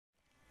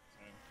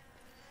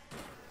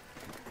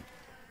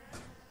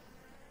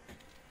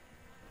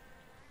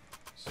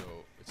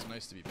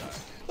Nice to be back.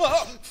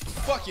 Oh,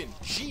 fucking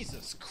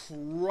Jesus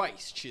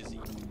Christ, Chizzy.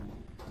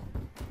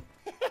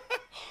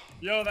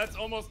 Yo, that's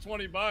almost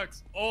 20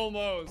 bucks.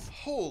 Almost.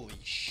 Holy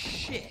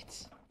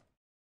shit.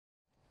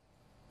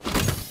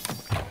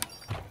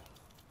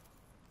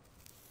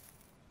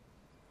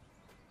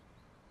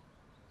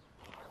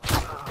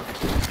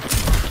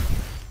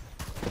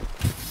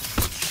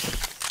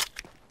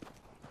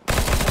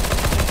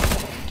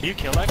 Can you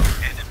kill that?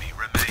 Enemy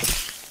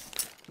remains.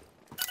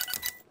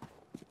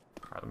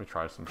 Alright, let me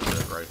try some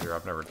shit right here.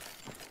 I've never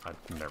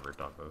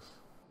done this.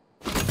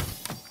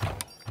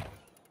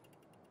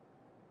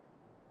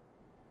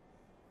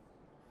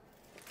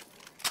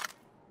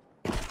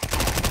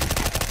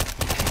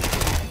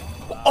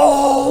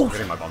 Oh! I'm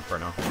getting my bump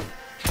right now.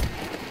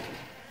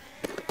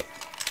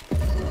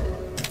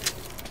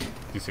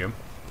 Do you see him?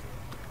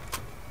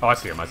 Oh, I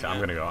see him. I see him. I'm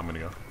gonna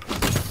go.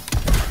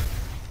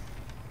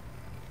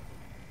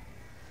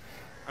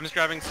 I'm just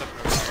grabbing some.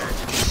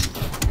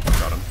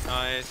 Got him.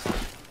 Nice.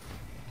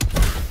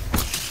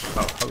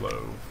 Oh,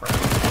 hello, friend.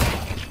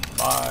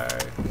 Bye.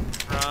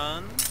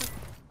 Run.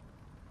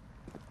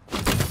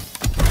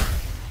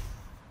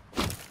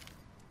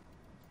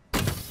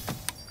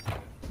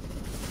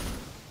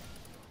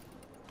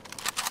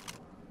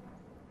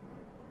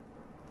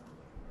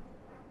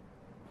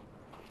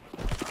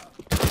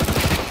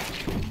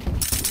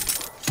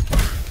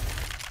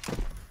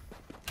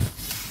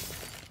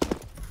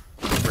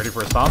 Ready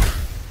for a stomp?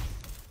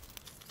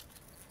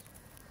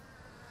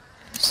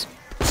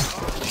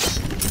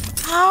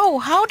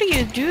 How do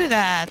you do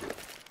that?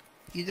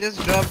 You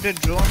just dropped a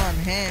drone on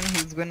him,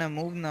 he's gonna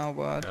move now,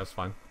 but... Yeah, that's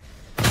fine.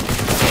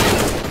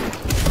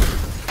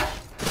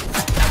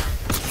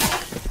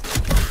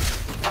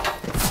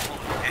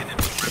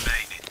 Enemy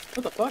remaining.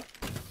 What the fuck?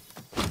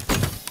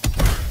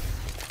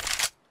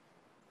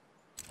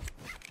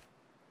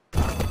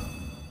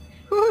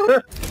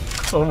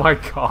 Oh my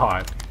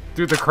god.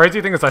 Dude, the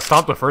crazy thing is I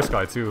stomped the first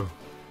guy too.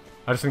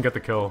 I just didn't get the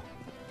kill.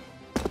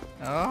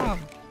 Oh,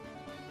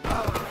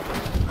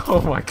 Oh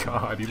my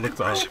god, he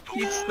looked up.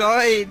 he saw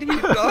it, he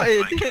saw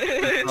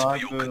it.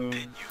 Awesome.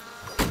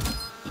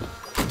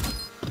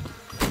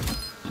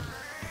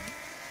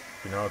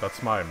 You know,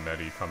 that's my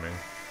medi coming.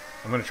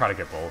 I'm gonna try to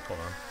get both, hold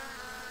on.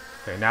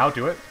 Okay, now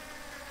do it.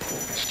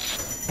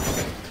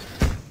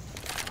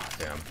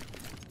 Damn.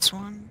 This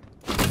one.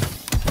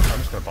 I'm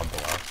just gonna bump the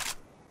last.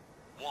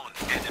 One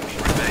enemy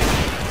remaining.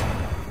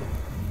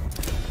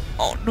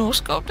 Oh, no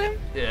scoped him?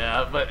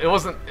 Yeah, but it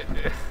wasn't...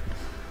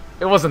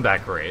 It wasn't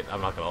that great,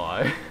 I'm not gonna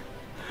lie.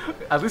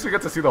 At least we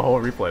get to see the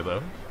whole replay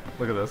though.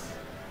 Look at this.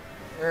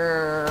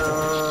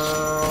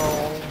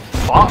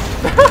 Bop!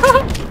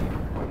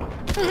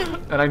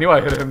 And I knew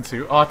I hit him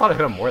too. Oh, I thought I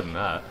hit him more than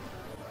that.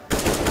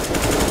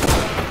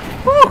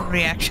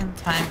 Reaction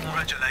time.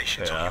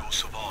 Congratulations Yeah. on your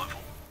survival.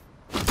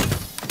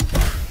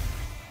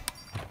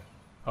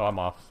 Oh, I'm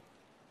off.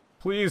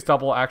 Please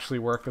double actually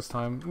work this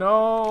time.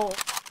 No!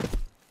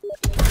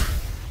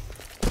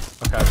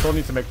 Okay, I still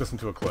need to make this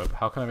into a clip.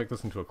 How can I make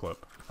this into a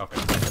clip? Okay,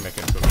 I can make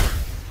it into a clip.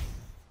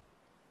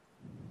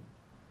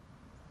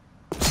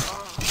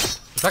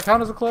 Does that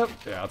count as a clip?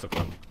 Yeah, that's a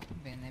clip.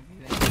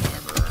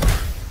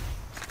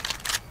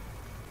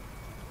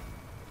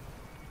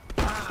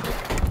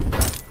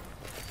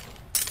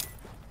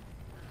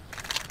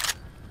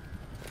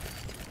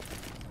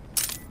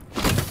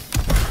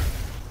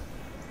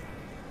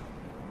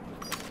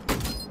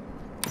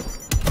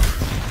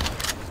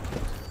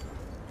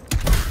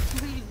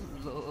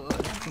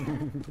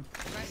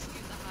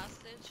 Rescue the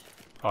hostage.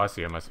 Oh, I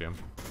see him, I see him.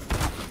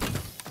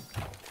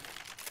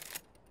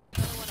 I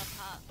don't want to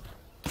pop.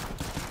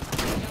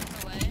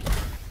 Jump away.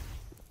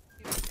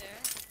 He was there.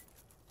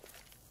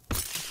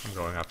 I'm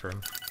going after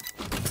him.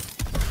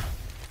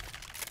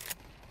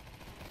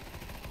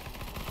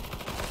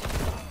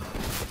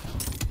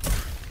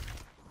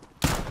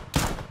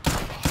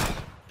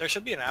 There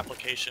should be an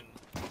application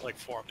like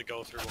form to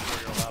go through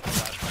before you're allowed to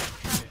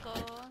flashback. Go.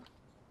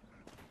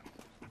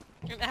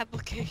 An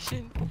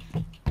application.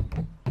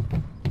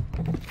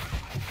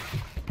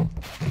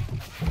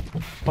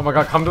 Oh my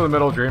god, come to the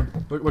middle, Dream.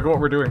 Look at what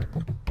we're doing.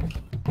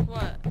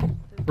 What?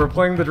 We're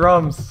playing the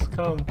drums.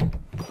 Come.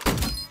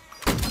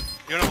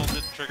 You wanna hold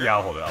the trigger? Yeah,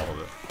 I'll hold it, I'll hold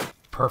it.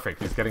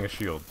 Perfect, he's getting a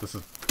shield. This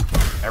is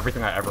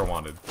everything I ever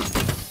wanted.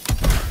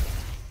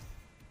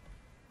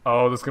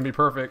 Oh, this is gonna be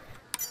perfect.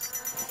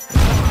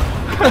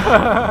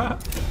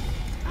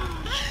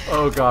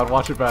 Oh god,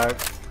 watch it back.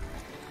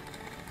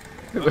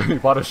 He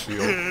bought a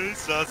shield.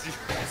 Saucy.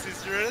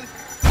 Is you ready?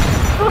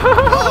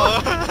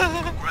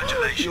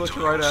 Congratulations He looked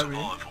on right your at me.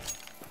 survival.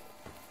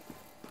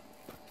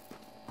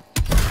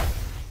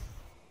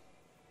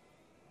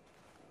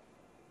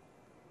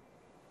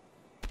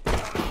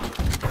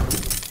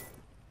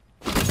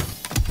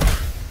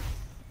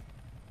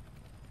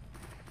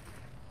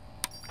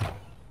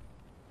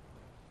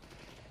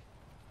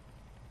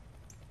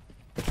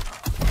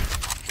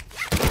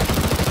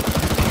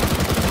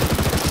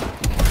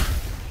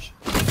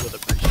 With a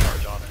breach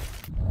charge on it.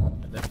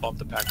 And then bump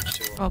the package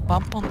to him. A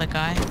bump on the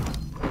guy.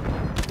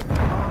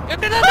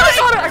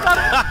 I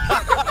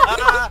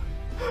got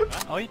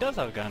it! Oh, he does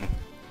have a gun.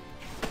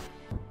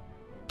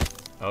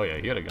 Oh yeah,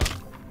 he had a gun.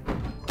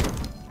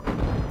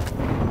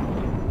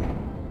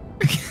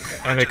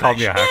 And they called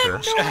me a hacker.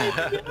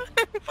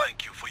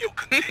 Thank you for your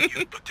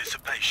continued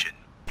participation.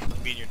 I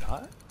mean, you're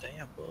not?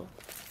 Damn, bro.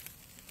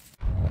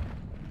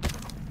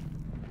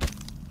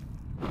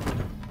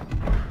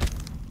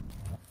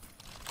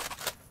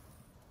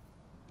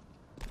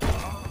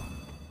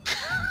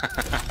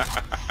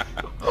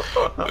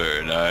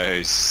 Very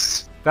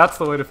nice. That's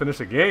the way to finish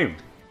a game.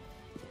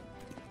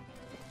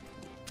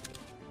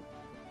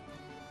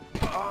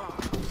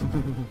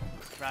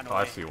 Ran Oh,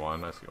 away. I see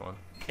one. I see one.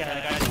 Yeah,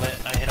 the guy's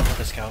lit. I hit him with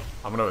a scout.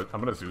 I'm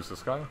gonna Zeus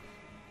this guy,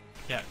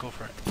 Yeah, go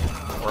for it.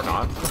 or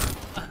not.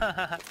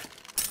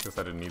 Guess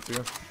I didn't need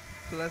to.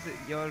 Plus,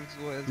 yours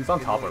was. He's on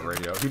top of below.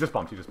 radio. He just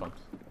bumped. He just bumped.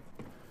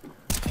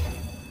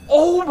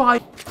 Oh my!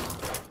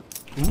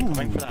 Ooh,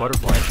 Going for that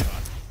butterfly. light shot.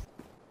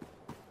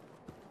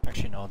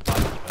 Actually, no, the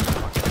bottom's better.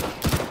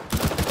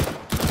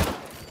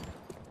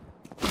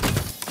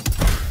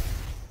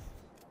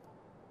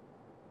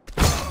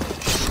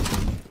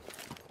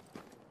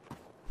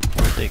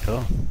 Where'd they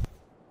go?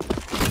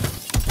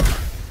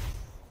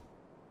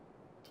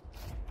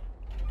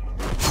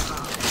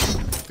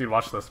 Dude,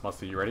 watch this,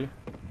 Musty. You ready?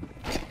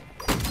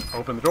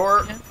 Open the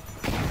door.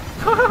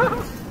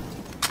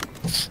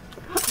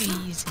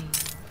 Easy.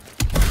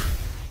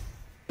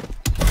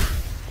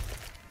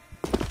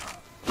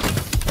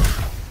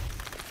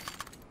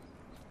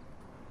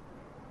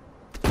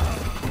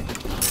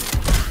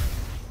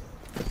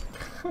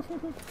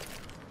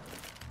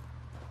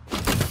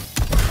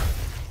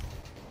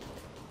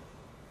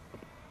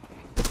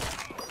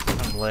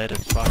 I'm lit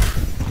as fuck.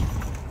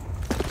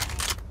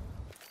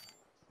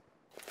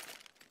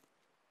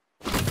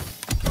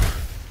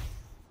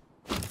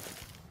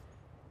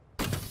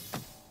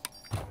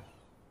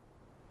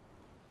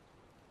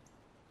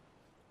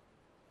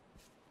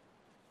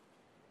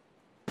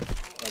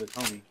 That is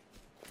homie.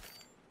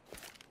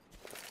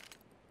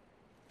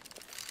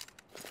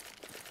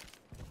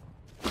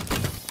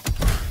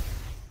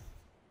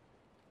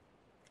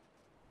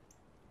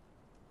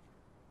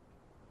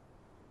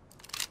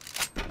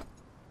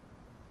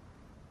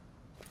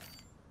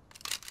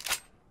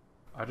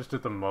 I just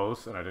did the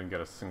most, and I didn't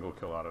get a single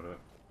kill out of it.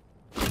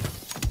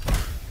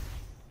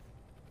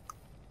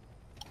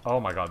 Oh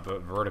my god, the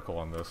vertical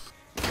on this.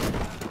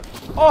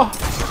 Oh!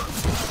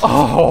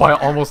 Oh, I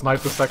almost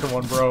knifed the second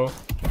one, bro.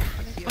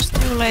 It was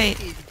too late.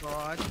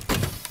 God.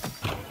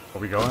 Are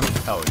we going?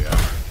 Hell yeah.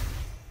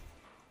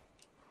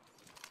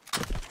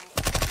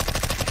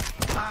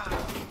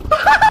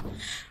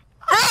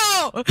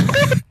 Bro!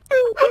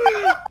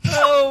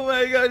 Oh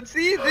my god,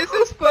 see, this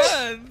is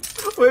fun!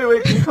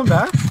 Wait, can you come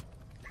back?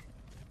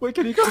 Wait,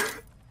 can you come?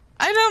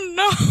 I don't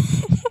know.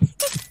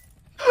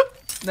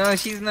 No,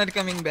 she's not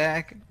coming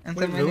back. And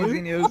Wait, someone is really?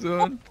 in your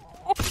zone.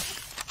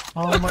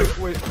 Oh my,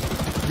 wait.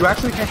 You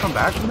actually can't come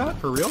back from that?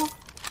 For real?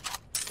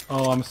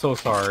 Oh, I'm so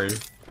sorry.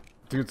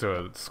 Dude's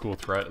a school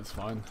threat, it's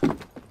fine.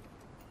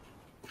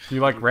 He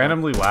like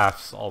randomly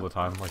laughs all the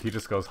time. Like he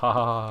just goes, ha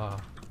ha ha ha.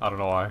 I don't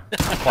know why.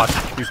 Watch,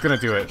 he's gonna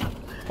do it.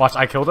 Watch,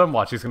 I killed him.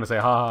 Watch, he's gonna say,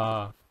 ha ha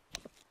ha.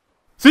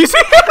 See?